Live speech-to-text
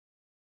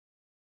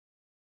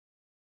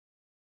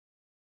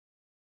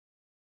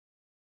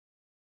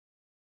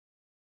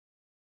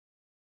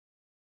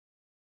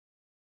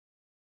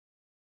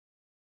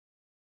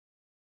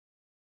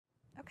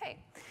Okay,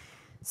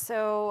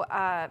 so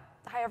hi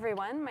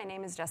everyone. My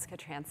name is Jessika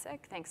Trancik.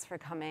 Thanks for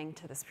coming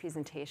to this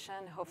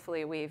presentation.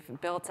 Hopefully we've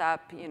built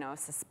up,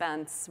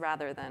 suspense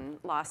rather than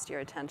lost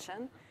your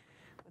attention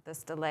with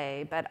this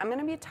delay. But I'm going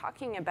to be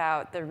talking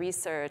about the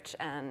research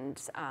and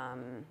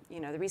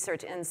the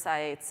research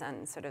insights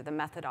and sort of the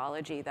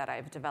methodology that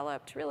I've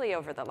developed really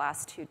over the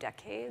last 2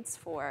 decades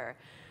for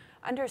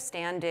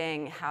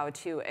understanding how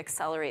to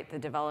accelerate the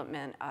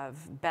development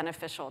of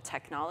beneficial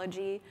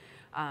technology.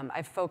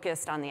 I've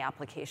focused on the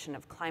application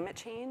of climate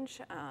change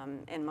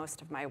in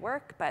most of my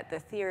work, but the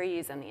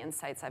theories and the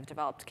insights I've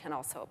developed can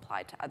also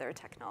apply to other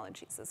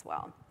technologies as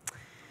well.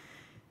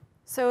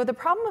 So the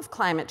problem of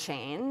climate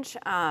change,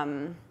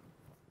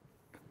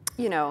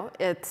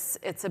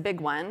 it's a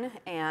big one,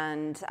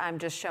 and I'm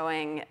just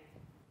showing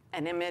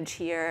an image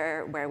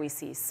here where we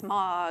see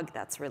smog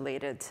that's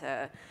related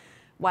to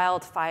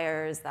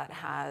wildfires that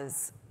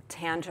has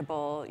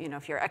tangible,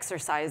 if you're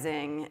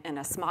exercising in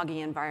a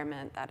smoggy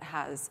environment, that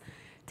has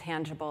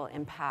tangible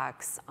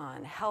impacts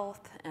on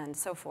health and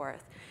so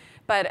forth.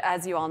 But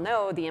as you all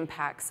know, the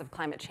impacts of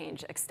climate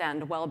change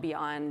extend well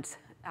beyond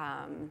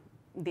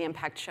the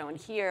impact shown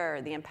here,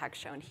 or the impact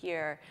shown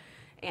here.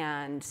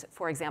 And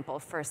for example,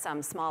 for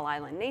some small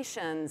island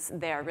nations,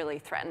 they're really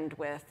threatened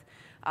with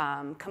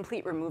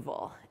complete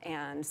removal.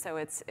 And so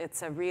it's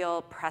a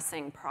real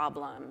pressing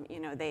problem.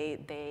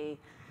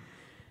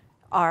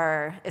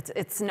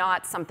 It's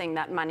not something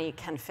that money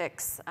can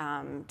fix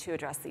to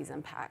address these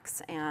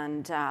impacts.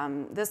 And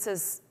this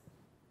is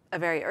a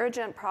very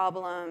urgent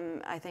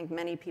problem, I think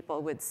many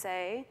people would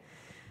say.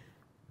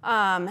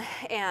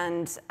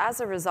 And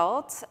as a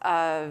result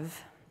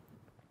of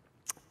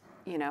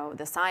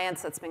the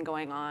science that's been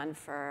going on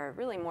for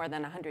really more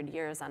than 100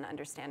 years on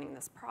understanding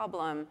this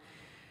problem,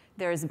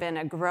 there's been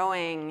a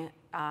growing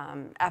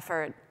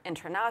effort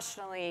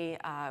internationally,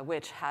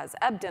 which has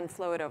ebbed and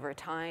flowed over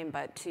time,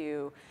 but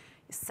to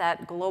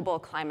set global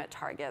climate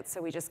targets.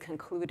 So we just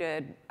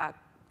concluded an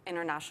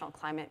international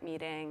climate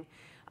meeting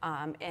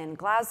in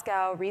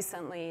Glasgow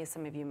recently,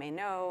 some of you may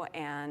know,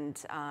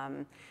 and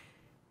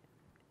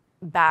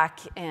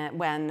back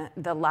when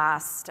the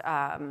last,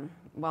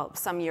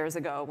 some years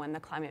ago when the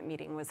climate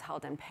meeting was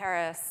held in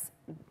Paris,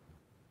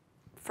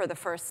 for the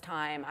first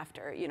time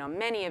after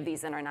many of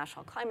these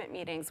international climate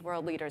meetings,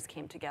 world leaders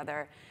came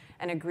together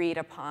and agreed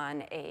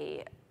upon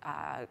a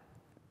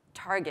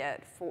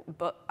target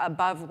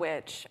above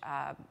which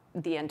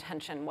the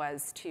intention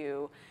was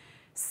to,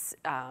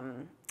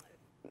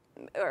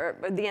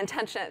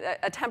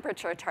 a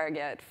temperature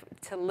target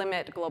to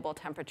limit global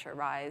temperature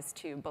rise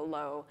to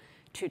below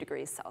 2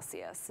 degrees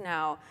Celsius.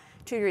 Now,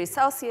 2 degrees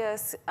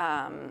Celsius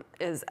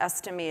is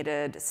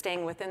estimated,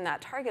 staying within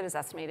that target is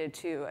estimated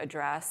to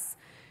address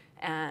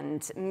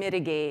and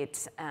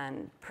mitigate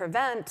and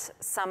prevent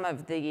some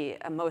of the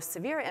most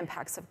severe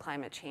impacts of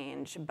climate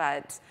change,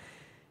 but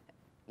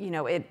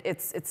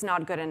it's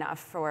not good enough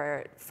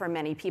for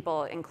many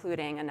people,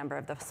 including a number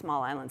of the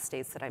small island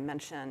states that I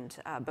mentioned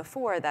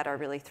before that are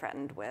really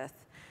threatened with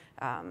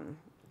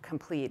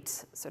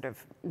complete sort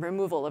of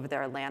removal of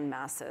their land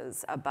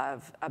masses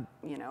above,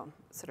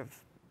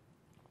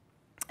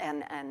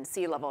 and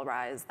sea level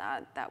rise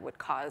that would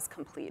cause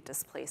complete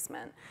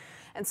displacement.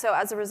 And so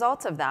as a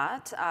result of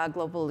that,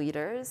 global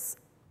leaders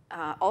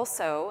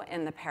also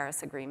in the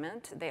Paris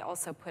Agreement, they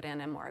also put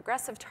in a more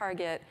aggressive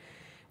target,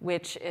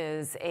 which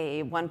is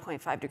a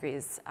 1.5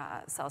 degrees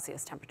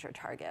Celsius temperature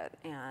target,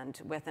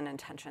 and with an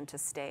intention to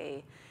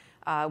stay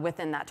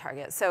within that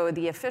target. So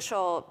the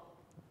official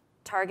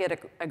target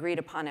agreed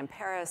upon in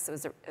Paris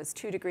was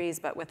 2 degrees,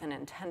 but with an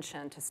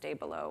intention to stay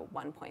below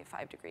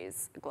 1.5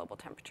 degrees global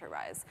temperature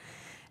rise.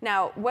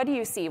 Now, what do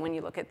you see when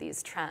you look at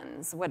these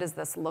trends? What does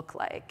this look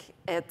like?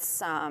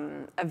 It's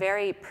a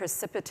very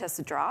precipitous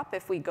drop.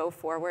 If we go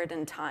forward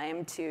in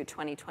time to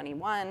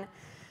 2021,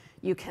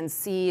 you can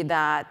see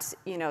that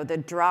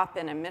the drop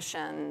in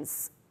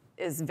emissions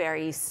is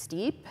very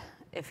steep.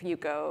 If you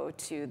go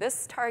to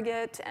this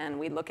target and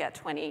we look at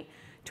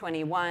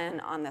 2021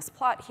 on this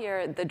plot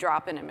here, the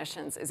drop in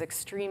emissions is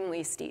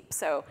extremely steep.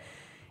 So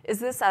is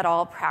this at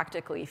all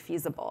practically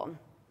feasible?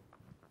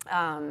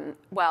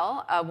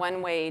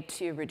 One way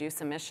to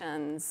reduce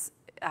emissions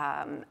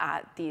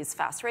at these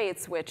fast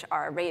rates, which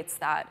are rates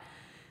that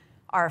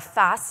are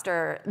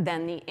faster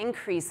than the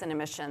increase in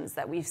emissions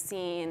that we've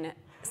seen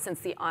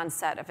since the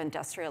onset of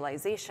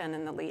industrialization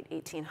in the late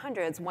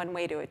 1800s, one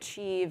way to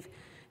achieve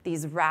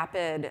these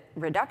rapid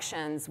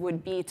reductions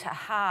would be to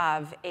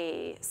have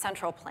a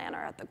central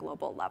planner at the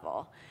global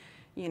level.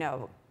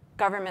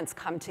 Governments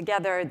come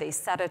together, they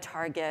set a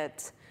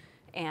target,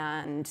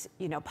 and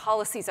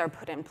policies are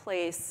put in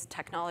place,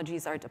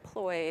 technologies are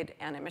deployed,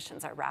 and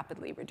emissions are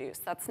rapidly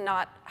reduced. That's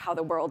not how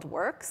the world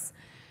works.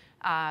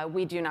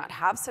 We do not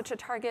have such a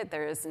target.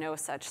 There is no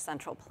such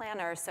central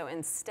planner. So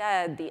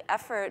instead, the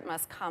effort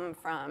must come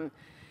from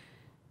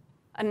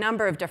a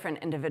number of different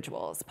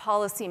individuals,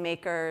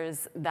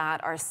 policymakers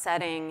that are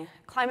setting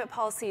climate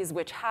policies,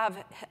 which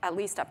have, at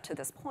least up to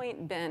this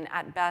point, been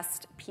at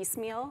best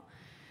piecemeal.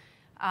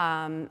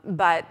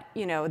 But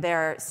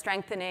they're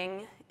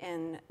strengthening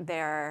in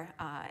their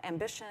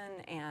ambition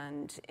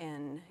and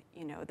in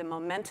the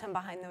momentum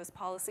behind those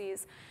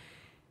policies.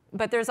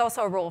 But there's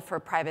also a role for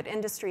private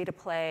industry to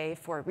play,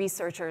 for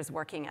researchers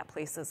working at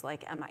places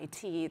like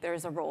MIT.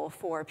 There's a role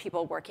for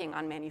people working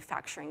on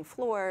manufacturing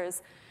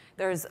floors.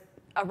 There's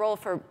a role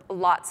for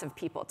lots of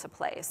people to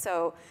play.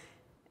 So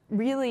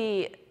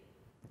really,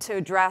 to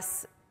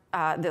address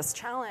this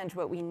challenge,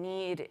 what we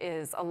need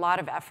is a lot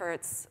of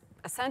efforts,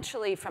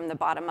 essentially from the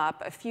bottom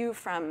up, a few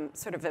from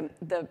sort of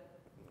the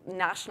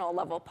national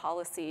level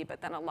policy,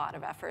 but then a lot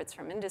of efforts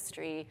from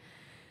industry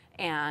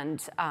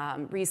and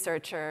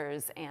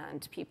researchers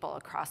and people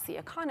across the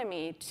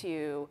economy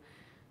to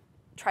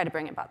try to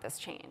bring about this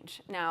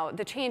change. Now,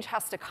 the change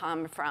has to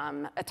come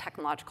from a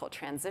technological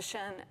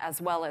transition,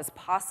 as well as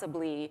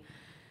possibly,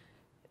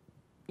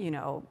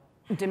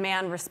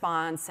 demand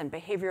response and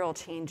behavioral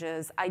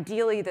changes.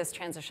 Ideally, this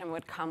transition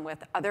would come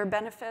with other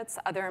benefits,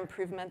 other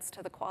improvements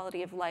to the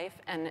quality of life,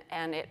 and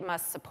it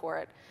must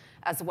support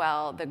as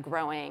well the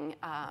growing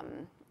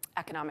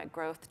economic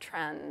growth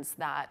trends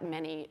that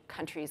many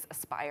countries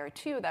aspire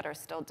to that are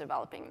still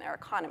developing their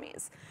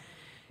economies.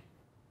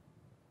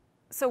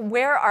 So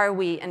where are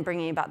we in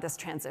bringing about this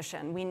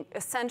transition? We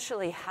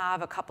essentially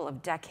have a couple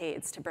of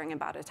decades to bring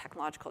about a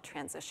technological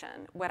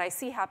transition. What I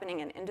see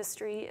happening in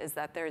industry is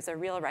that there's a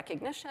real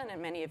recognition,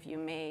 and many of you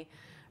may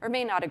or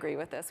may not agree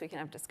with this, we can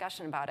have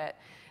discussion about it,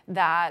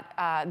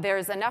 that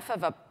there's enough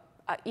of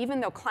even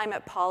though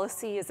climate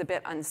policy is a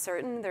bit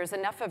uncertain, there's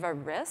enough of a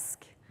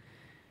risk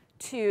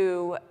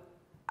to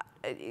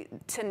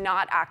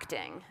not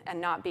acting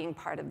and not being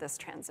part of this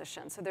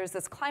transition. So there's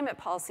this climate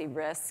policy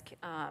risk.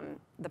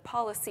 The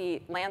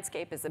policy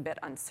landscape is a bit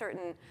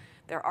uncertain.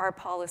 There are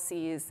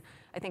policies.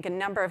 I think a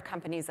number of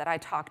companies that I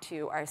talk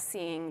to are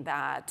seeing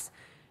that,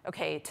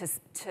 okay,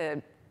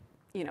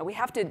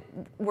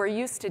 we're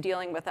used to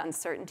dealing with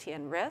uncertainty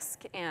and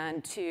risk,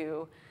 and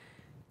to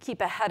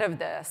keep ahead of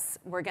this,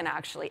 we're going to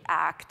actually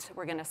act,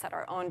 we're going to set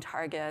our own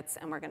targets,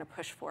 and we're going to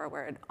push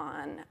forward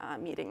on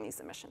meeting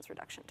these emissions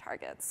reduction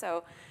targets.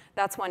 So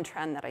that's one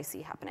trend that I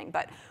see happening.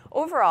 But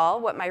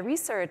overall, what my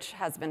research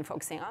has been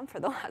focusing on for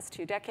the last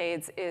 2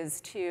 decades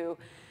is to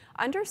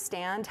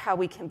understand how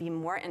we can be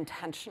more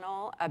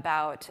intentional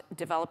about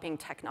developing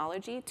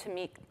technology to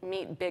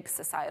meet big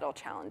societal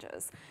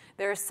challenges.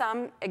 There are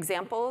some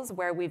examples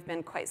where we've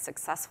been quite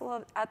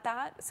successful at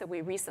that. So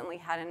we recently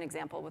had an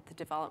example with the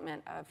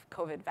development of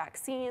COVID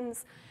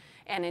vaccines.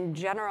 And in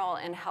general,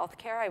 in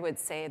healthcare, I would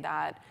say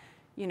that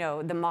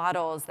the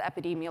models, the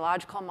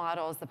epidemiological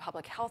models, the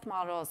public health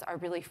models are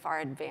really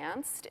far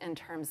advanced in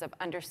terms of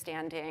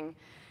understanding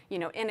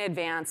in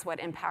advance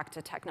what impact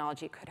a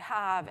technology could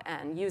have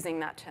and using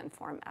that to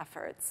inform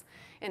efforts.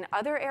 In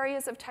other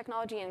areas of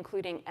technology,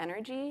 including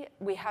energy,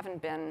 we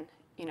haven't been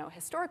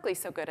historically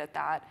so good at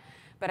that.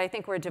 But I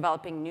think we're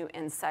developing new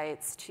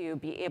insights to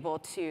be able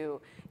to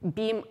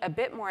be a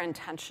bit more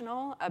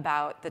intentional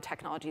about the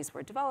technologies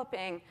we're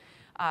developing.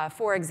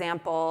 For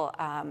example,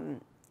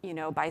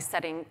 by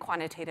setting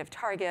quantitative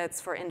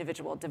targets for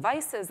individual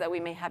devices that we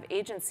may have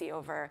agency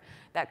over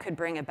that could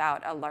bring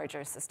about a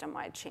larger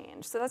system-wide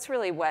change. So that's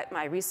really what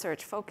my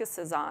research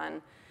focuses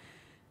on.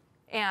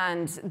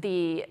 And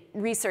the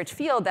research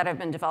field that I've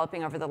been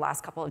developing over the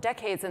last couple of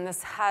decades, and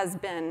this has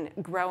been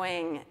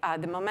growing,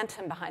 the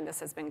momentum behind this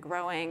has been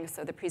growing.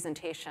 So the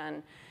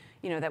presentation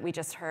that we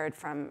just heard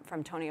from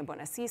Tonio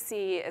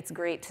Bonassisi, it's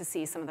great to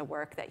see some of the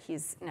work that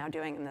he's now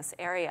doing in this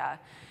area.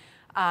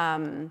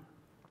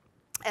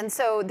 And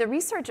so the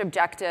research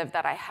objective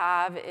that I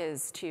have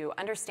is to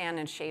understand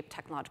and shape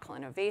technological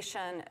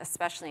innovation,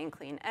 especially in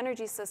clean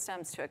energy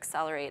systems, to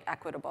accelerate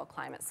equitable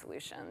climate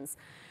solutions.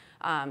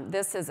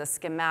 This is a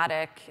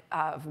schematic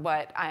of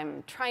what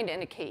I'm trying to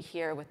indicate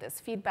here with this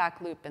feedback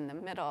loop in the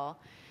middle.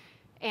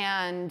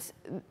 And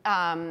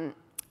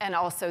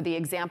also the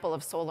example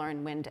of solar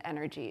and wind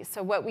energy.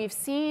 So what we've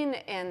seen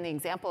in the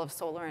example of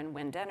solar and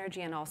wind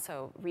energy, and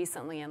also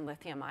recently in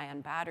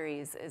lithium-ion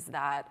batteries, is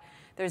that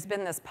there's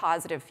been this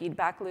positive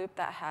feedback loop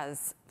that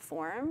has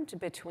formed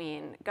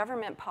between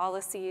government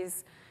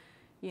policies,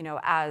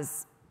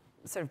 as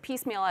sort of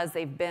piecemeal as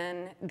they've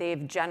been.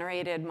 They've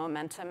generated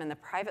momentum in the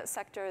private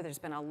sector. There's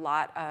been a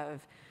lot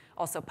of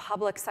also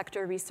public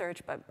sector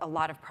research, but a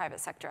lot of private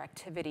sector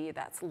activity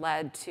that's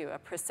led to a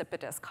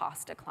precipitous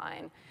cost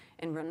decline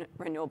in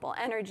renewable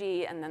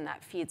energy, and then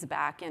that feeds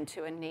back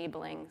into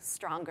enabling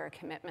stronger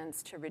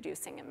commitments to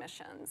reducing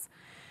emissions.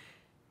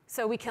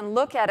 So we can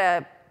look at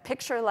a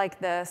picture like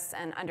this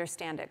and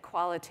understand it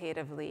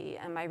qualitatively,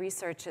 and my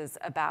research is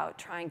about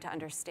trying to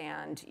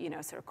understand,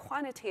 sort of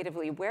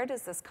quantitatively, where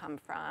does this come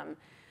from?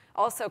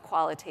 Also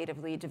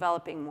qualitatively,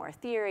 developing more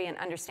theory and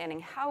understanding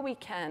how we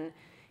can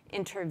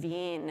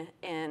intervene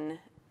in,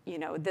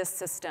 this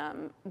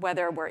system,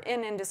 whether we're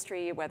in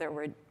industry, whether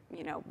we're,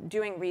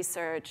 doing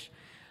research,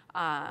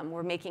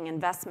 we're making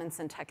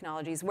investments in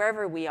technologies,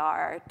 wherever we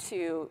are,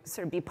 to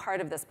sort of be part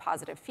of this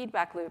positive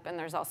feedback loop. And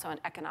there's also an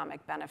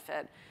economic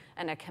benefit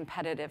and a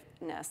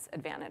competitiveness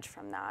advantage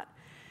from that.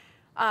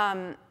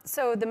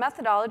 So the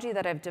methodology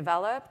that I've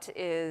developed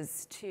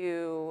is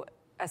to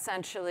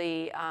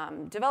essentially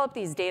develop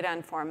these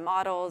data-informed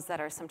models that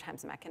are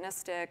sometimes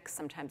mechanistic,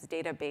 sometimes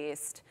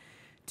data-based,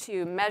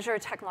 to measure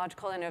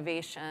technological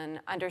innovation,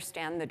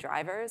 understand the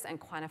drivers, and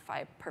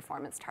quantify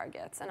performance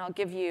targets. And I'll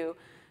give you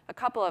a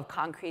couple of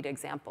concrete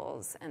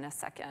examples in a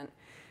second.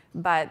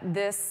 But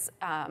this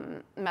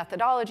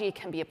methodology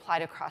can be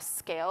applied across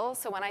scale.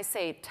 So when I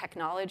say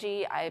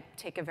technology, I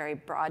take a very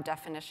broad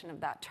definition of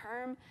that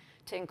term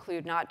to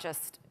include not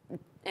just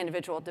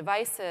individual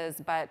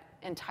devices, but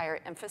entire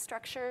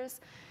infrastructures.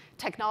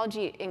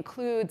 Technology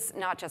includes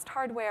not just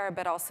hardware,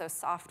 but also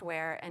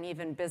software and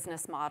even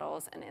business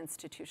models and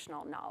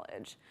institutional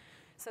knowledge.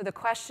 So the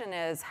question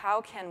is,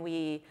 how can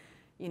we,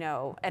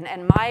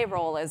 and my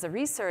role as a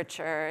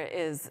researcher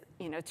is,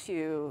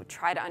 to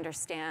try to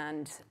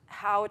understand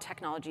how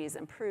technologies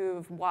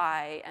improve,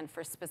 why, and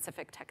for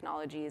specific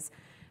technologies,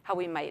 how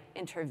we might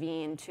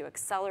intervene to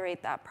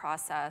accelerate that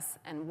process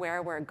and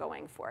where we're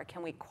going for.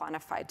 Can we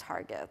quantify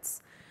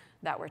targets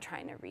that we're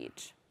trying to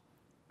reach?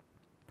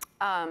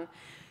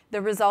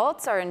 The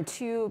results are in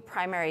two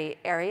primary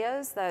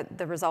areas,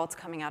 the results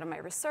coming out of my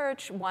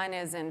research. One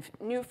is in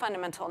new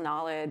fundamental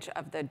knowledge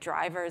of the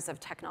drivers of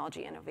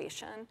technology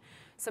innovation.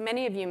 So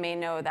many of you may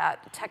know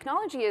that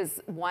technology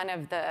is one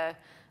of the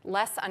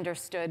less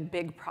understood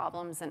big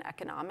problems in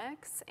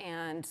economics.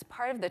 And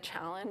part of the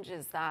challenge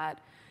is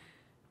that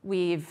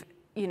we've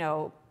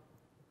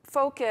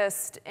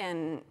focused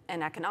in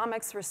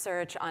economics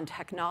research on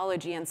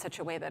technology in such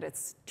a way that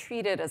it's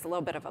treated as a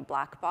little bit of a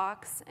black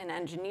box. In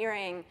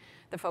engineering,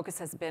 the focus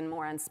has been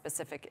more on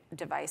specific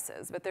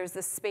devices. But there's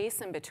this space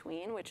in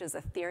between, which is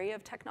a theory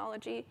of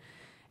technology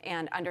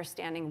and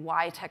understanding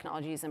why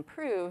technologies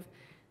improve.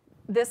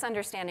 This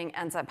understanding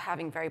ends up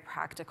having very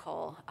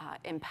practical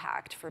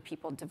impact for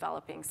people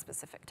developing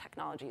specific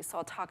technologies. So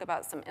I'll talk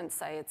about some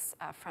insights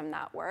from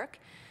that work.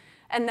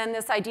 And then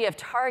this idea of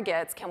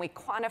targets, can we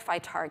quantify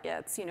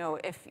targets?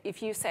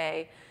 If you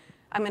say,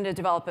 I'm going to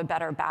develop a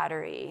better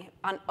battery,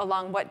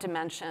 along what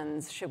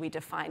dimensions should we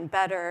define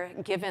better,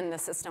 given the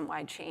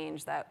system-wide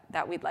change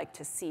that we'd like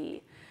to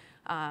see,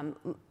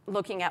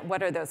 looking at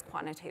what are those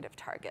quantitative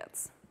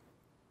targets.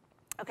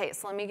 OK,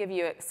 so let me give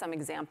you some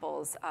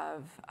examples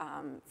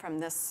from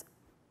this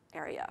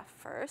area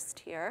first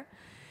here.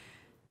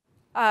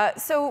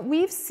 So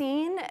we've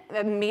seen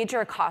a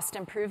major cost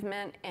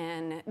improvement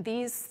in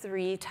these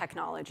three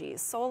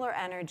technologies: solar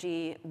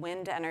energy,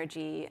 wind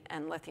energy,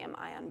 and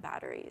lithium-ion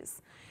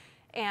batteries.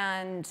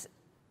 And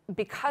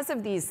because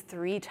of these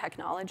three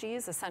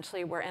technologies,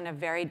 essentially we're in a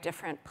very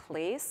different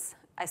place.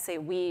 I say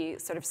we,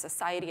 sort of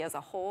society as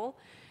a whole,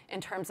 in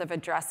terms of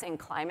addressing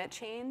climate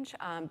change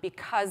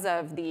because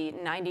of the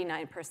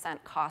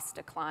 99% cost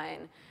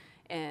decline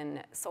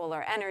in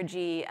solar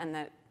energy, and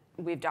that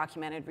we've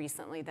documented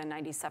recently the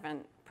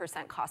 97%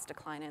 cost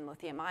decline in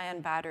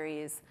lithium-ion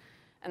batteries,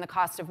 and the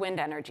cost of wind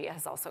energy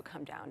has also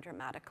come down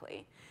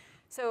dramatically.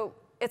 So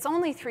it's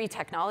only three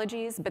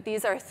technologies, but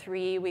these are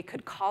three, we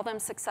could call them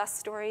success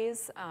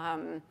stories.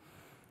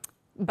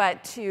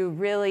 But to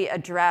really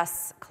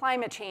address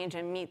climate change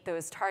and meet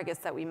those targets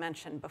that we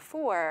mentioned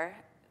before,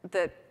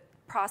 the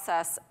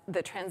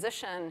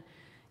transition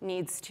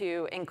needs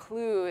to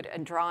include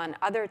and draw on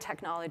other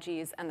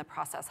technologies, and the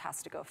process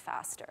has to go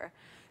faster.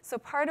 So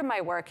part of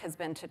my work has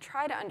been to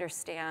try to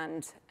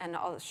understand, and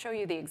I'll show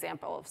you the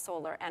example of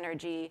solar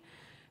energy,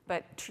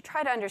 but to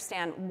try to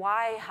understand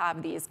why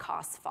have these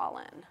costs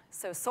fallen.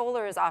 So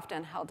solar is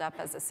often held up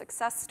as a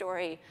success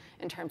story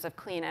in terms of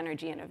clean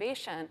energy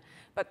innovation,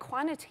 but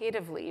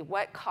quantitatively,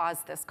 what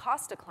caused this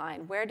cost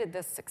decline? Where did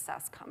this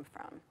success come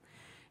from?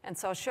 And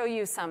so I'll show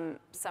you some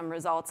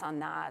results on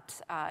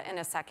that in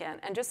a second.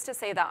 And just to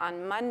say that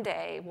on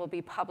Monday, we'll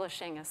be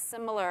publishing a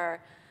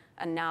similar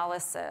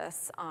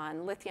analysis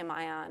on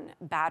lithium-ion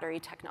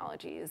battery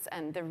technologies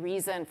and the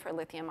reason for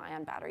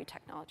lithium-ion battery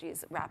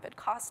technologies' rapid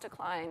cost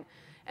decline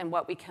and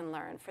what we can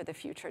learn for the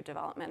future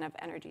development of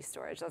energy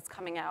storage. That's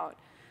coming out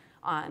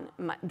on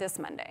this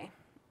Monday.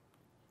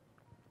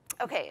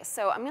 OK,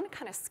 so I'm going to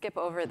kind of skip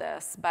over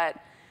this, but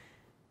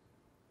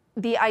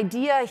the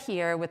idea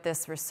here with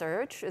this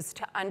research is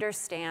to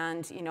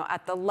understand,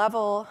 at the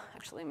level,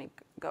 actually, let me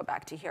go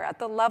back to here, at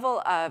the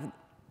level of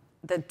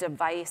the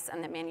device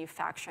and the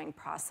manufacturing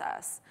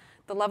process,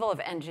 the level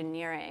of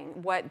engineering,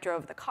 what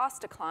drove the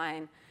cost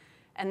decline,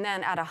 and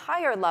then at a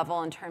higher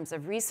level in terms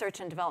of research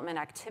and development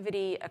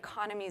activity,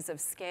 economies of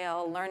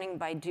scale, learning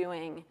by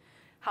doing,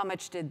 how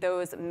much did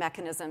those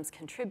mechanisms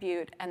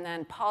contribute, and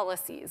then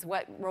policies,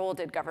 what role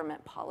did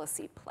government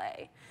policy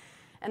play?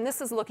 And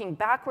this is looking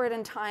backward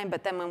in time,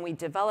 but then when we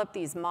develop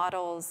these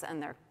models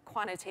and they're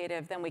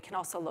quantitative, then we can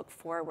also look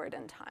forward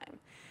in time.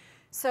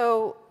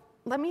 So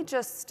let me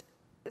just,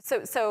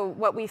 so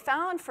what we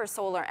found for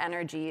solar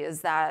energy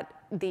is that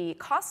the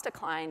cost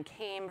decline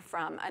came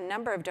from a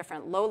number of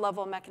different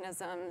low-level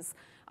mechanisms.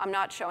 I'm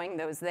not showing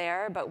those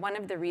there, but one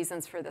of the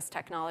reasons for this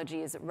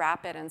technology's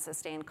rapid and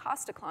sustained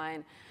cost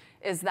decline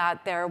is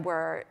that there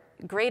were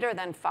greater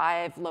than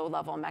 5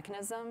 low-level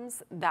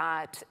mechanisms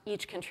that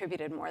each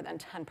contributed more than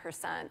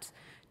 10%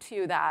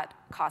 to that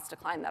cost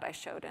decline that I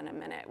showed in a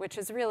minute, which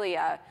is really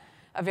a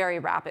a very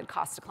rapid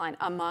cost decline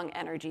among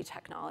energy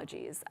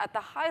technologies. At the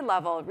high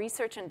level,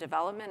 research and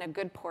development, a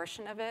good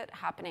portion of it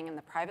happening in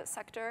the private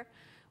sector,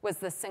 was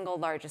the single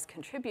largest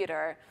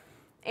contributor.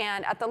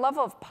 And at the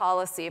level of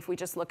policy, if we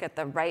just look at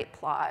the right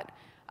plot,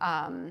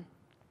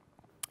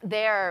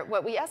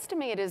 what we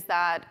estimate is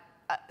that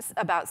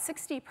about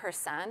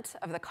 60%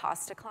 of the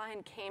cost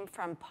decline came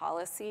from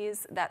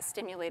policies that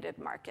stimulated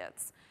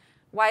markets.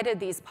 Why did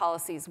these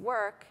policies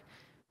work?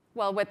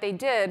 Well, what they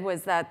did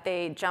was that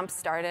they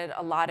jump-started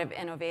a lot of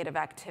innovative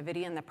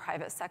activity in the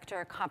private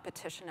sector,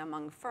 competition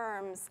among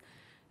firms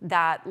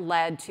that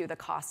led to the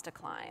cost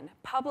decline.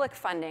 Public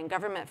funding,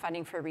 government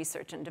funding for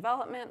research and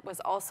development was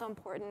also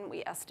important.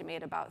 We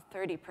estimate about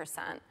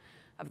 30%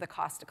 of the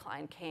cost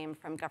decline came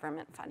from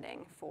government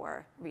funding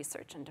for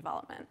research and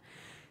development.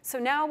 So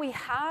now we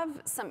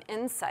have some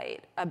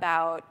insight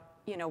about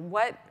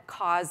what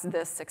caused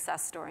this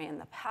success story in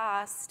the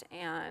past,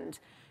 and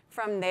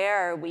from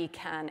there we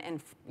can,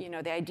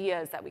 the idea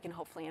is that we can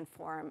hopefully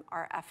inform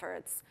our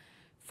efforts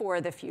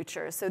for the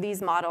future. So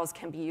these models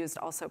can be used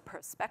also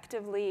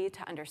prospectively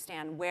to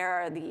understand where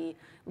are the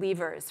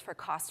levers for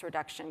cost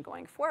reduction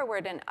going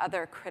forward in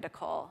other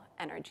critical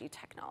energy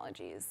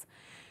technologies.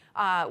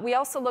 We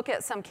also look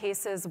at some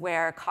cases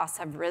where costs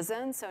have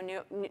risen.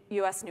 So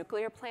US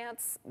nuclear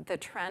plants, the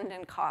trend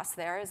in costs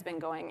there has been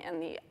going in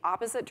the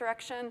opposite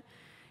direction.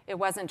 It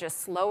wasn't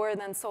just slower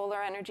than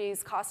solar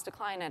energy's cost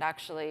decline, it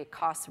actually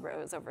costs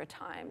rose over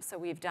time. So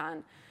we've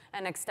done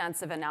an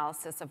extensive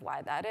analysis of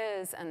why that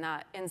is, and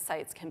that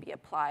insights can be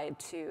applied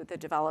to the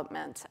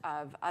development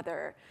of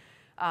other,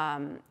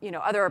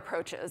 other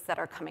approaches that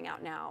are coming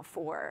out now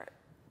for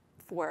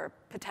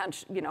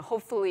potential,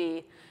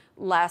 hopefully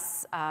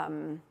less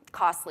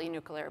costly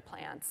nuclear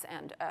plants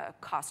and a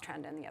cost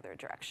trend in the other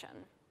direction.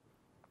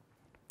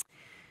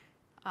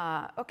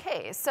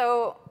 Okay,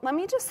 so let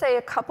me just say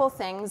a couple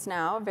things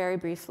now, very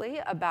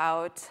briefly,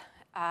 about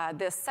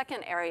this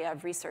second area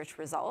of research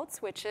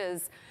results, which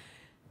is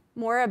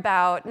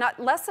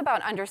less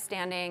about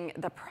understanding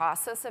the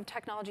process of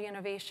technology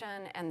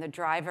innovation and the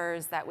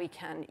drivers that we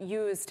can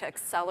use to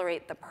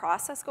accelerate the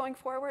process going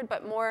forward,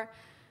 but more,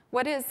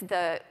 what is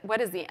the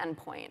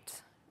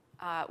endpoint?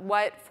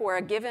 For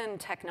a given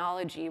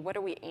technology, what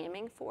are we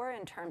aiming for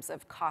in terms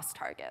of cost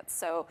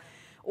targets?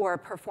 Or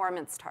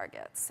performance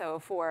targets. So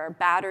for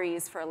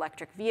batteries for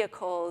electric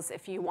vehicles,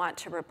 if you want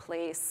to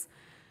replace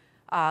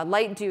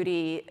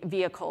light-duty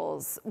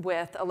vehicles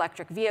with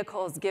electric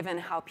vehicles, given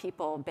how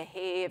people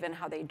behave and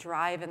how they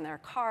drive in their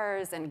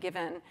cars, and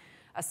given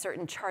a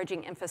certain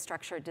charging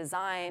infrastructure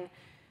design,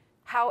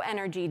 how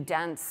energy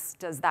dense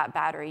does that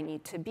battery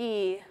need to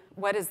be?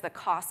 What is the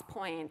cost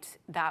point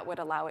that would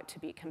allow it to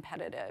be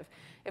competitive?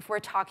 If we're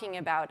talking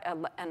about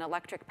an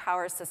electric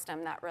power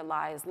system that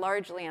relies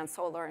largely on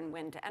solar and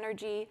wind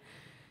energy,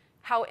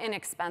 how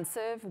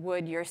inexpensive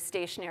would your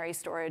stationary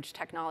storage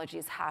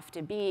technologies have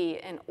to be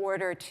in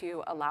order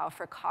to allow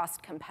for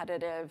cost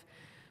competitive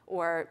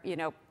or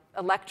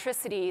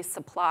electricity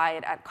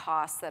supplied at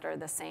costs that are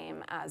the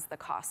same as the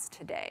costs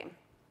today?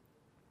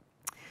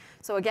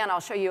 So again, I'll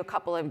show you a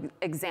couple of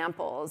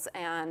examples,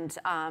 and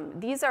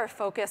these are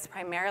focused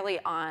primarily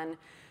on,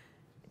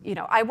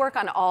 I work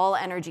on all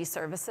energy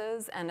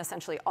services and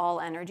essentially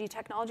all energy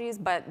technologies,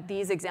 but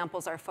these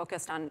examples are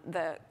focused on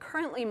the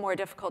currently more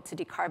difficult to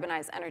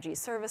decarbonize energy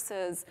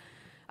services,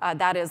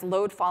 that is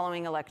load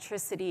following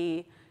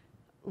electricity,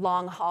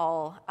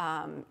 long-haul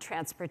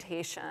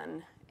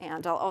transportation,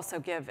 and I'll also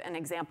give an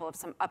example of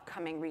some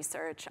upcoming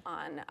research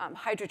on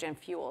hydrogen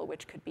fuel,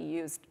 which could be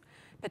used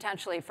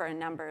potentially for a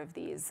number of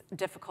these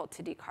difficult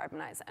to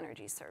decarbonize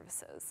energy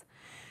services.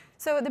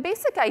 So the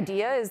basic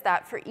idea is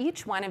that for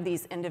each one of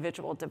these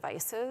individual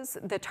devices,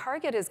 the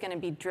target is going to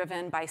be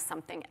driven by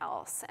something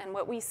else. And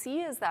what we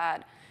see is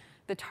that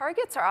the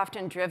targets are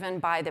often driven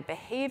by the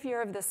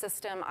behavior of the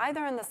system,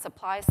 either on the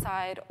supply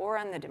side or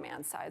on the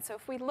demand side. So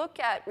if we look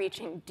at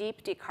reaching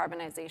deep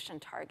decarbonization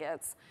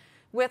targets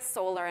with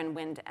solar and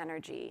wind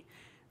energy,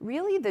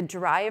 really the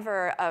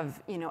driver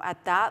of,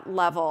 at that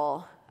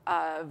level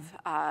of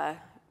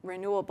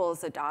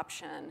renewables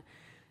adoption,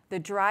 the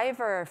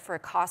driver for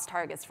cost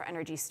targets for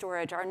energy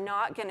storage are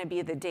not going to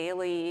be the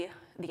daily,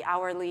 the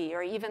hourly,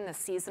 or even the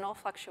seasonal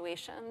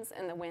fluctuations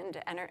in the wind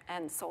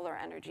and solar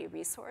energy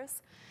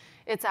resource.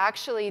 It's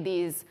actually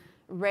these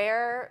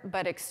rare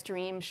but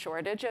extreme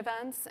shortage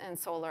events in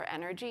solar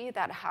energy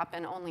that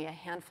happen only a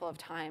handful of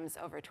times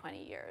over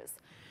 20 years.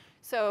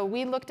 So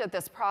we looked at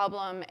this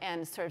problem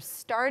and sort of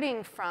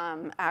starting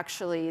from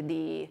actually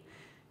the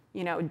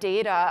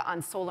data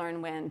on solar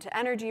and wind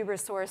energy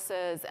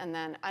resources, and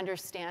then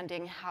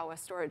understanding how a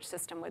storage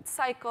system would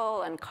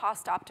cycle and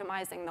cost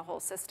optimizing the whole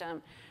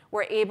system,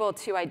 we're able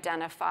to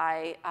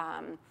identify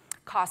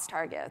cost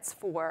targets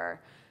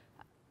for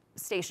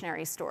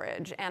stationary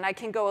storage. And I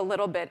can go a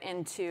little bit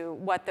into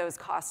what those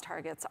cost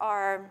targets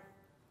are,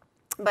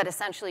 but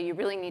essentially you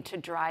really need to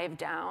drive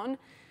down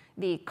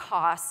the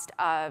cost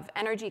of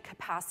energy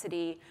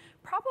capacity,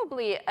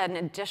 probably an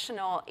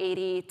additional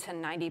 80 to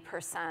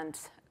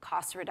 90%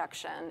 cost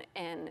reduction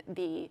in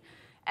the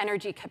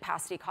energy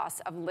capacity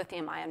costs of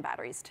lithium-ion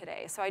batteries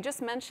today. So I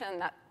just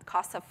mentioned that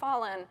costs have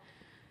fallen.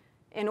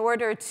 In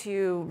order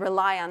to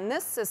rely on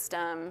this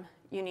system,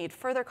 you need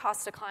further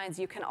cost declines.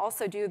 You can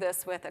also do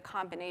this with a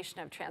combination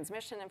of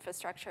transmission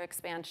infrastructure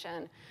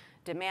expansion,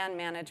 demand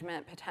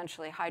management,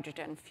 potentially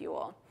hydrogen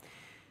fuel.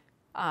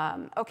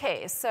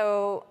 Okay,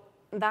 so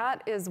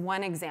that is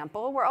one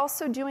example. We're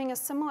also doing a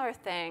similar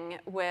thing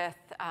with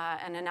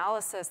an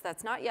analysis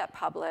that's not yet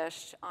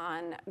published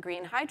on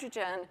green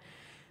hydrogen,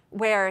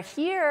 where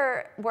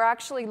here we're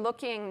actually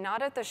looking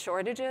not at the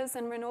shortages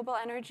in renewable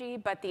energy,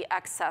 but the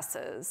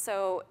excesses.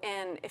 So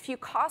if you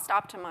cost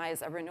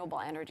optimize a renewable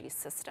energy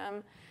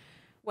system,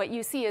 what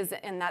you see is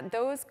in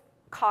those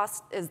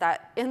cost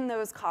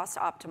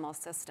optimal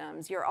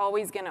systems, you're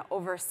always going to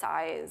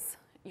oversize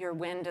your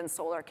wind and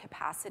solar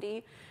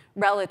capacity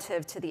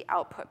relative to the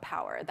output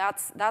power.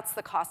 That's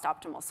the cost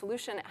optimal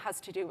solution. It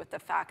has to do with the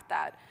fact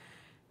that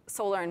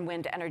solar and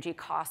wind energy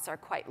costs are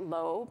quite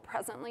low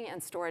presently,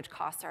 and storage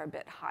costs are a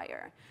bit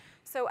higher.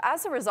 So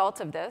as a result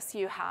of this,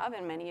 you have,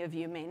 and many of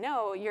you may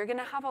know, you're going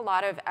to have a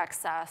lot of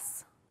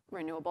excess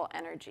renewable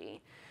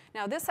energy.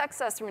 Now, this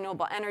excess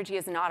renewable energy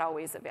is not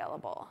always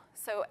available.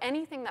 So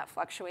anything that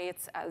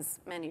fluctuates, as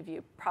many of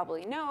you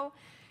probably know,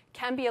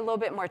 can be a little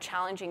bit more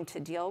challenging to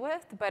deal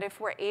with. But if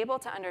we're able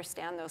to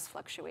understand those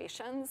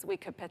fluctuations, we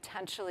could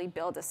potentially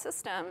build a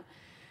system.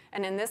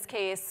 And in this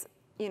case,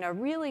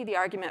 really the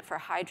argument for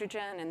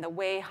hydrogen and the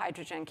way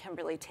hydrogen can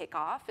really take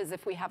off is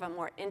if we have a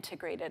more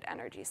integrated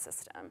energy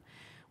system,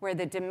 where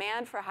the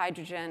demand for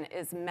hydrogen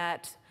is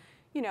met,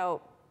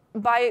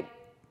 by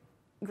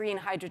green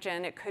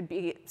hydrogen. It could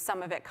be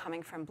some of it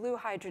coming from blue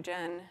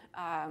hydrogen,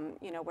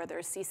 where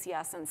there's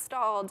CCS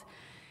installed.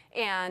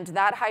 And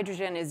that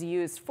hydrogen is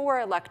used for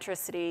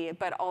electricity,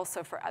 but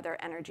also for other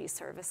energy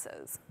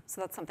services.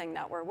 So that's something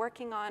that we're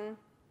working on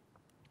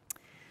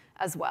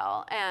as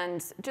well.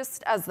 And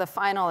just as the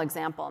final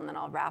example, and then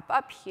I'll wrap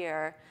up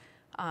here.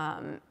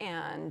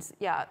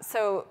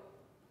 So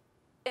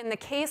in the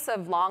case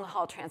of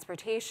long-haul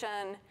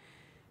transportation,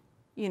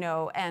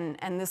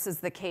 and this is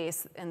the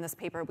case in this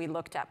paper, we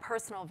looked at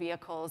personal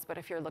vehicles, but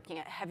if you're looking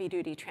at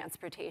heavy-duty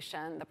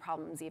transportation, the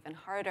problem's even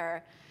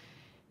harder.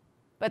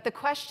 But the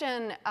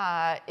question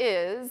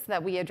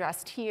that we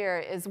addressed here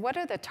is, what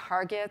are the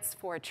targets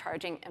for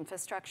charging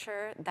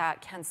infrastructure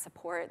that can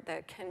support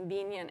the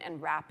convenient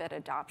and rapid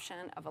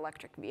adoption of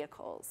electric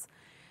vehicles?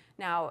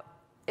 Now,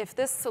 if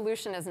this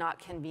solution is not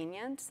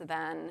convenient,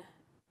 then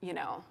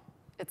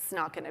it's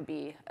not going to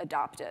be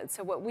adopted.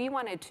 So what we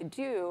wanted to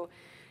do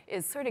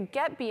is sort of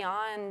get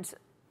beyond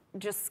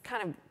just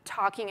kind of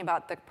talking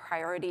about the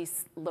priority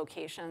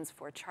locations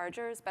for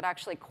chargers, but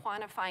actually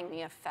quantifying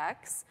the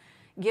effects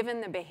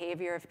given the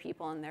behavior of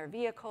people in their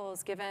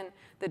vehicles, given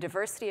the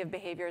diversity of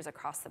behaviors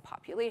across the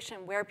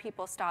population, where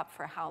people stop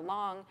for how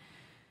long.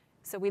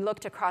 So we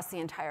looked across the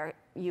entire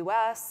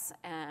US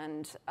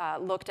and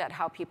looked at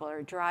how people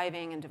are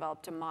driving and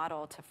developed a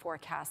model to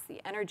forecast the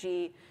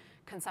energy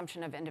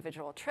consumption of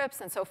individual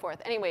trips and so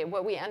forth. Anyway,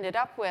 what we ended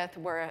up with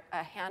were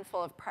a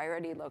handful of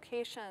priority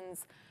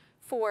locations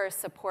for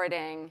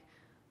supporting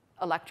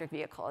electric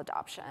vehicle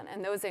adoption.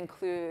 And those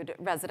include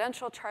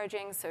residential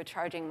charging, so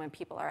charging when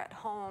people are at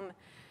home,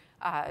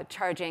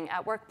 charging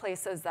at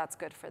workplaces, that's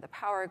good for the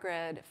power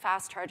grid,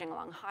 fast charging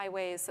along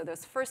highways. So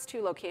those first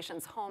two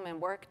locations, home and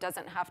work,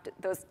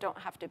 those don't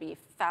have to be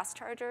fast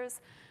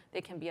chargers.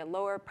 They can be a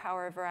lower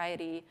power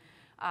variety.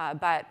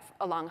 But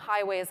along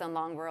highways and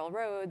long rural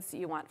roads,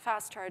 you want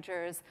fast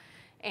chargers,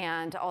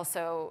 and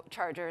also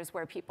chargers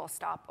where people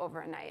stop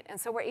overnight. And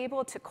so we're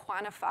able to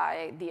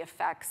quantify the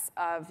effects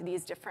of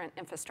these different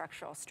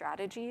infrastructural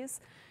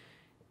strategies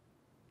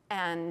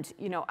and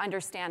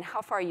understand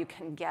how far you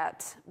can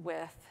get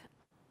with,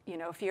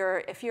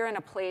 if you're in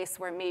a place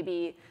where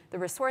maybe the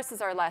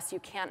resources are less, you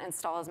can't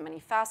install as many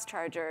fast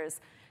chargers,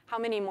 how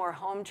many more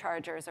home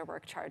chargers or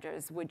work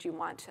chargers would you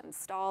want to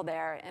install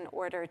there in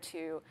order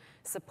to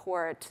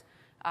support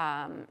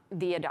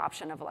the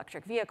adoption of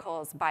electric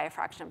vehicles by a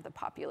fraction of the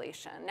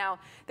population? Now,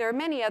 there are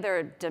many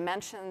other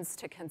dimensions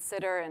to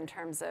consider in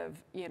terms of,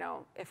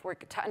 if we're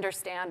to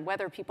understand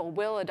whether people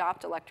will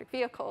adopt electric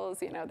vehicles.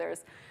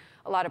 There's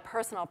a lot of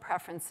personal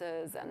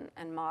preferences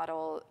and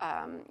model,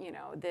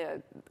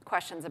 the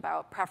questions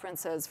about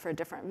preferences for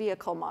different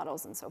vehicle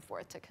models and so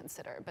forth to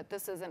consider. But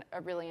this is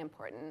a really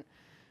important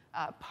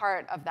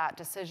part of that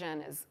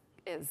decision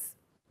is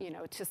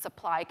to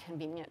supply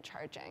convenient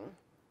charging.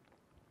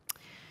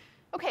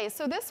 Okay,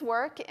 so this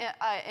work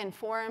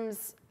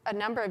informs a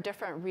number of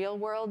different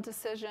real-world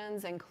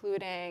decisions,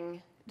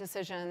 including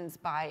decisions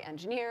by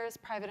engineers,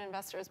 private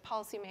investors,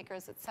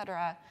 policymakers, et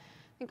cetera.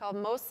 I think I'll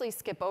mostly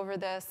skip over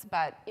this,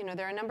 but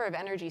there are a number of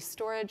energy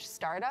storage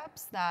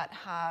startups that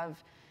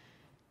have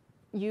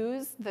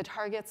used the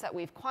targets that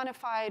we've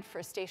quantified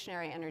for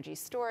stationary energy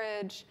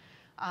storage.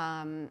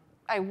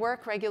 I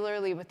work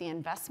regularly with the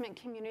investment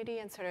community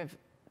and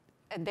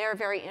they're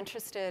very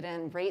interested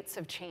in rates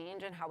of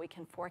change and how we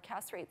can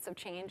forecast rates of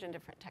change in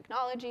different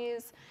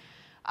technologies.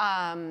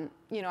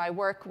 I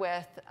work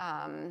with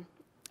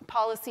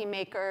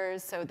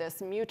policymakers. So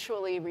this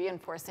mutually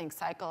reinforcing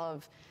cycle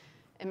of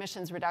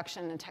emissions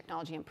reduction and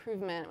technology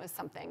improvement was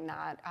something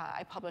that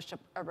I published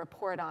a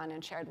report on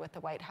and shared with the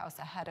White House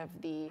ahead of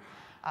the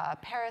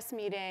Paris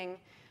meeting.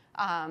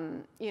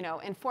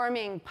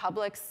 Informing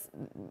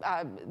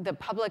the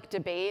public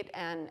debate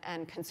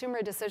and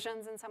consumer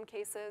decisions in some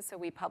cases. So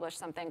we published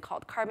something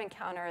called Carbon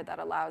Counter that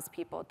allows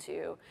people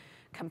to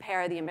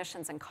compare the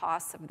emissions and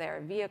costs of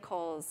their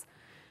vehicles.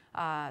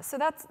 So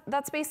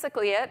that's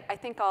basically it. I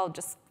think I'll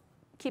just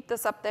keep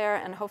this up there,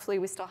 and hopefully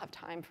we still have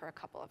time for a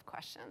couple of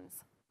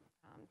questions.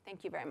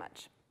 Thank you very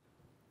much.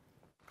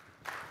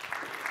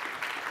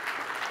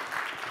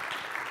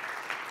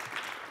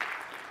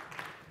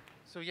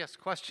 So yes,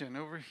 question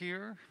over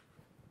here.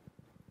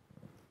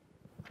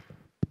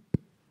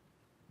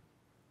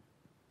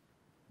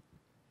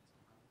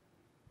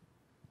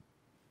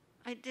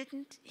 I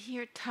didn't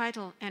hear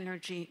tidal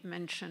energy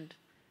mentioned.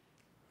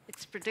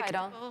 It's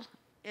predictable. Tidal.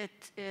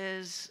 It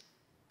is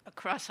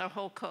across our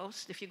whole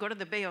coast. If you go to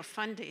the Bay of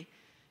Fundy,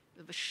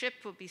 the ship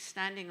will be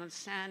standing on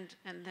sand,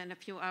 and then a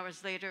few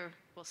hours later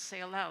will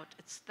sail out.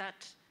 It's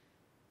that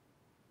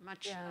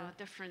much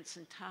difference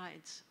in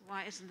tides.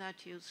 Why isn't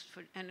that used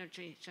for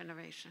energy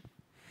generation?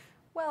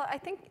 Well,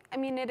 I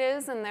mean, it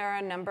is, and there are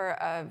a number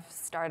of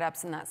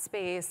startups in that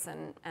space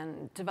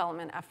and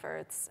development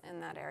efforts in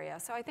that area.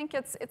 So I think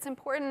it's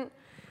important,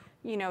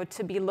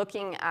 to be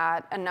looking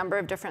at a number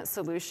of different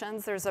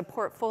solutions. There's a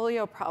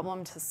portfolio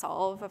problem to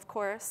solve, of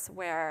course,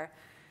 where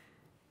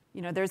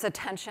there's a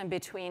tension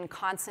between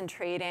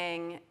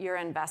concentrating your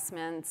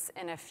investments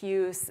in a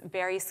few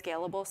very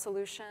scalable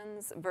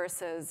solutions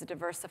versus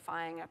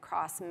diversifying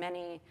across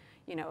many,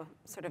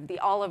 sort of the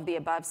all of the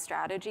above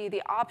strategy.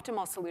 The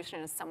optimal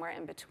solution is somewhere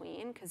in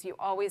between, because you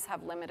always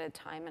have limited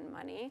time and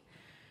money.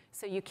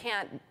 So you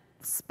can't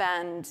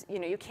spend,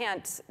 you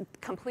can't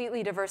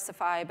completely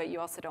diversify, but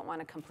you also don't want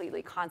to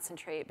completely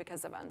concentrate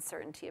because of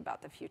uncertainty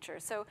about the future.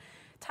 So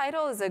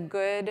tidal is a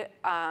good,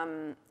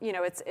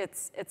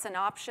 it's an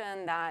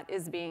option that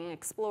is being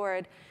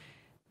explored.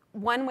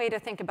 One way to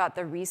think about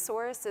the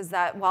resource is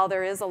that while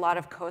there is a lot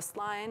of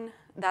coastline,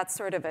 that's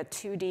sort of a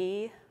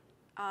 2D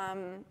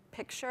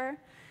picture.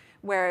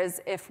 Whereas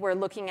if we're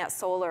looking at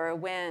solar or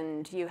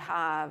wind, you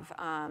have,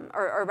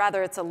 or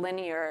rather it's a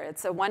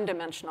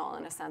one-dimensional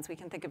in a sense. We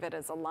can think of it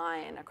as a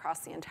line across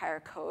the entire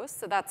coast.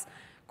 So that's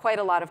quite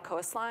a lot of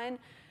coastline.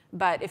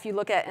 But if you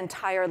look at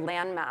entire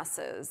land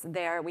masses,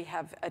 there we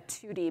have a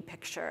 2D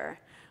picture,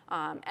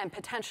 and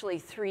potentially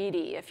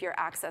 3D if you're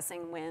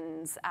accessing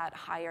winds at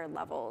higher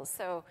levels.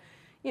 So,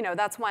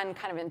 that's one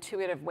kind of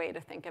intuitive way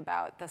to think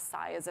about the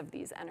size of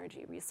these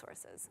energy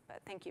resources.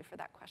 But thank you for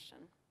that question.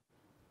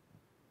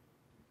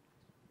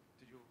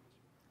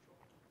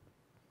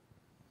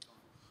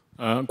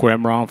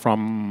 Graham Brown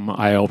from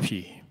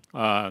ILP.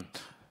 I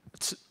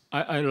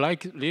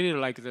really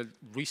like the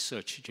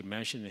research you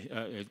mentioned,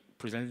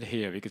 presented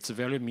here, because it's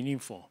very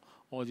meaningful.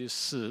 All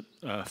these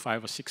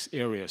 5 or 6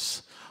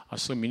 areas are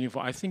so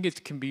meaningful. I think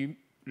it can be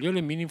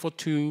really meaningful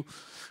to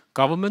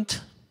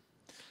government,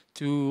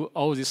 to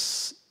all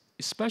this,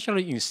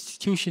 especially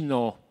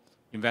institutional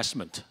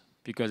investment,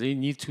 because they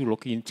need to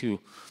look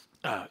into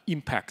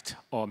impact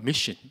or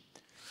mission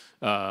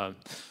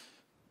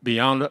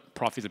beyond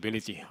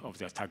profitability of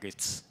their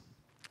targets.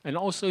 And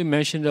also you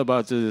mentioned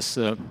about this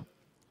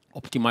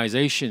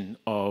optimization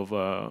of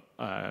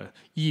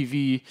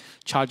EV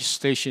charge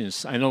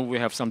stations. I know we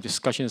have some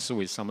discussions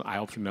with some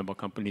ILP member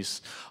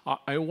companies.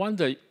 I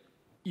wonder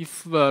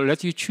if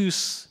let you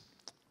choose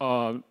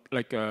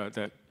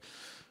the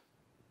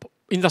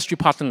industry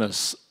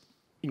partners,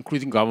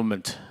 including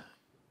government,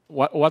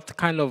 what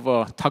kind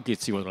of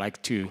targets you would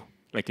like to,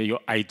 your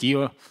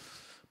ideal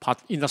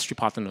industry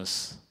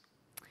partners?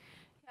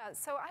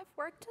 So I've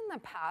worked in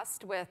the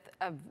past with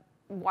a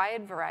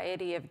wide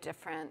variety of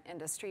different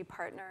industry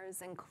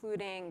partners,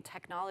 including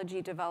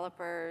technology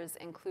developers,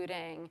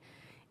 including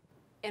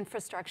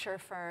infrastructure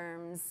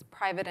firms,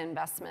 private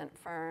investment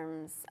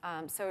firms.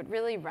 So it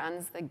really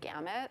runs the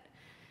gamut.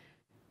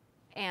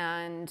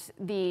 And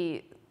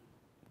the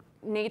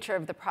nature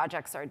of the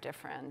projects are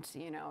different.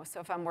 So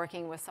if I'm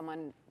working with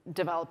someone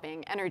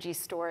developing energy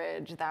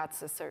storage,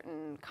 that's a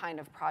certain kind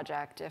of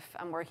project. If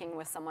I'm working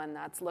with someone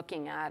that's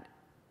looking at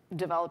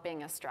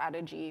developing a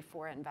strategy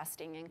for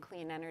investing in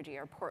clean energy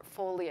or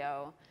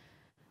portfolio,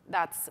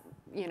 that's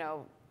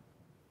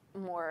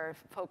more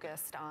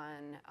focused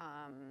on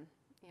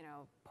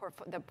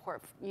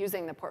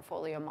using the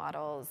portfolio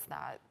models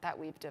that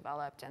we've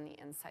developed and the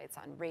insights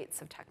on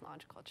rates of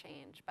technological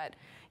change. But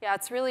yeah,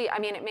 it's really,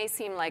 it may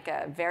seem like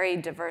a very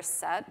diverse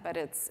set, but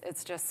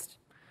it's just,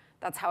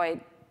 that's how I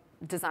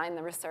design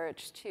the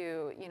research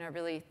to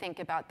really think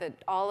about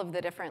all of the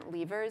different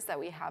levers that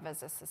we have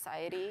as a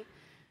society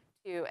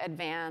to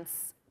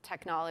advance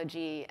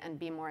technology and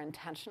be more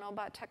intentional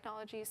about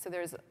technology. So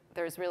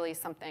there's really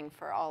something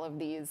for all of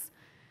these,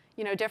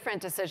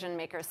 different decision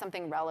makers,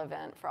 something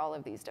relevant for all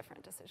of these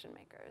different decision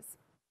makers.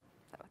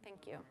 So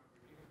thank you.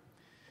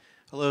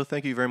 Hello,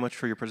 thank you very much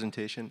for your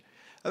presentation.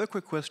 I have a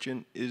quick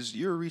question. Is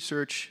your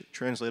research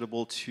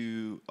translatable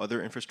to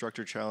other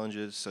infrastructure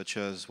challenges such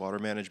as water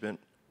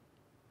management?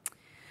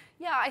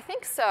 Yeah, I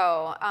think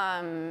so.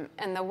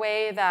 And the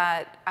way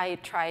that I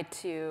try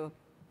to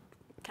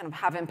kind of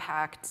have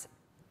impact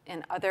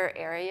in other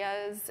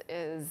areas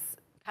is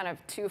kind of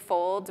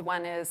twofold.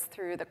 One is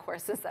through the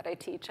courses that I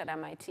teach at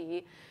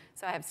MIT.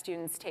 So I have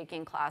students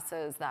taking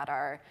classes that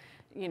are,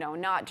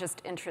 not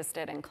just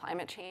interested in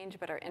climate change,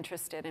 but are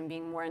interested in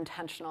being more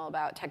intentional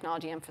about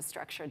technology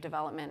infrastructure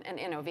development and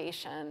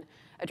innovation,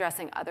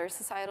 addressing other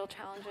societal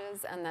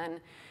challenges. And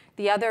then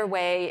the other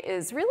way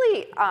is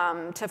really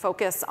to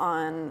focus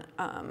on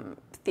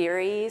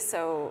theory.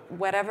 So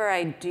whatever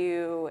I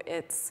do,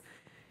 it's,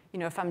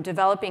 if I'm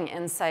developing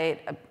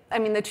insight,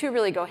 the two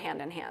really go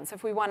hand in hand. So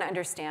if we want to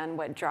understand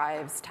what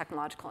drives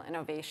technological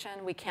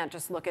innovation, we can't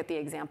just look at the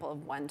example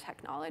of one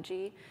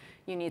technology.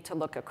 You need to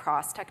look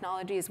across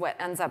technologies. What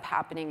ends up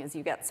happening is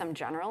you get some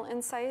general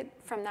insight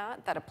from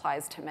that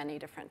applies to many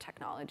different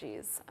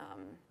technologies.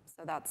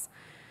 So that's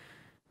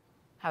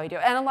how we do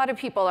it. And a lot of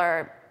people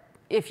are,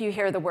 if you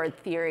hear the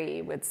word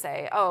theory, would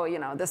say, oh,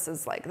 this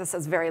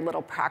has very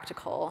little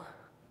practical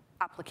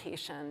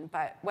application.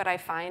 But what I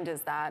find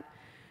is that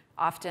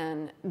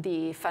often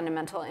the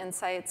fundamental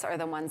insights are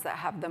the ones that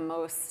have the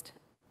most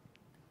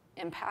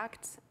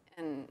impact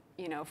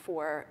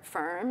for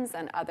firms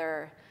and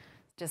other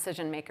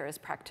decision makers,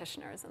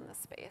 practitioners in this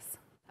space.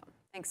 So,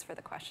 thanks for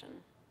the question.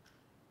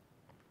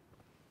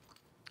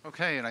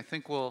 Okay, and I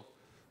think we'll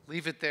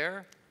leave it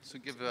there. So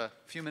give a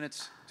few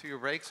minutes to your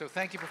break. So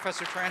thank you,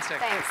 Professor Trancik.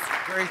 Thanks.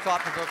 Very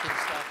thought-provoking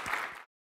stuff.